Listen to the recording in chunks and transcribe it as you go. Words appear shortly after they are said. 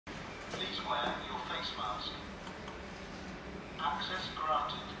wear your face mask. Access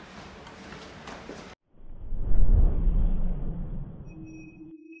granted.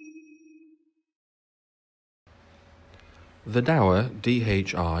 The Dahua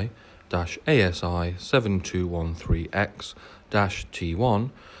DHI-ASI7213X-T1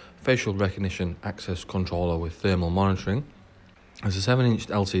 facial recognition access controller with thermal monitoring has a 7-inch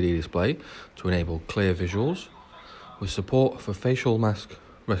LCD display to enable clear visuals, with support for facial mask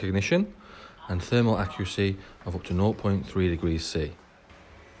recognition and thermal accuracy of up to 0.3 degrees C.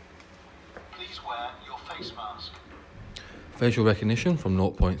 Please wear your face mask. Facial recognition from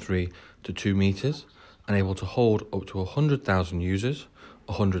 0.3 to 2 meters, and able to hold up to 100,000 users,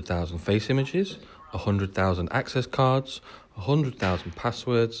 100,000 face images, 100,000 access cards, 100,000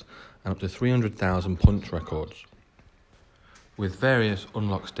 passwords, and up to 300,000 punch records. With various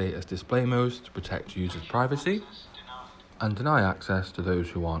unlock status display modes to protect users' privacy and deny access to those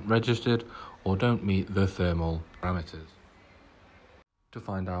who aren't registered or don't meet the thermal parameters. To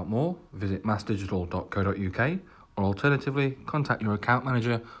find out more, visit mastdigital.co.uk, or alternatively, contact your account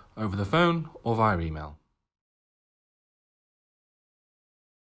manager over the phone or via email.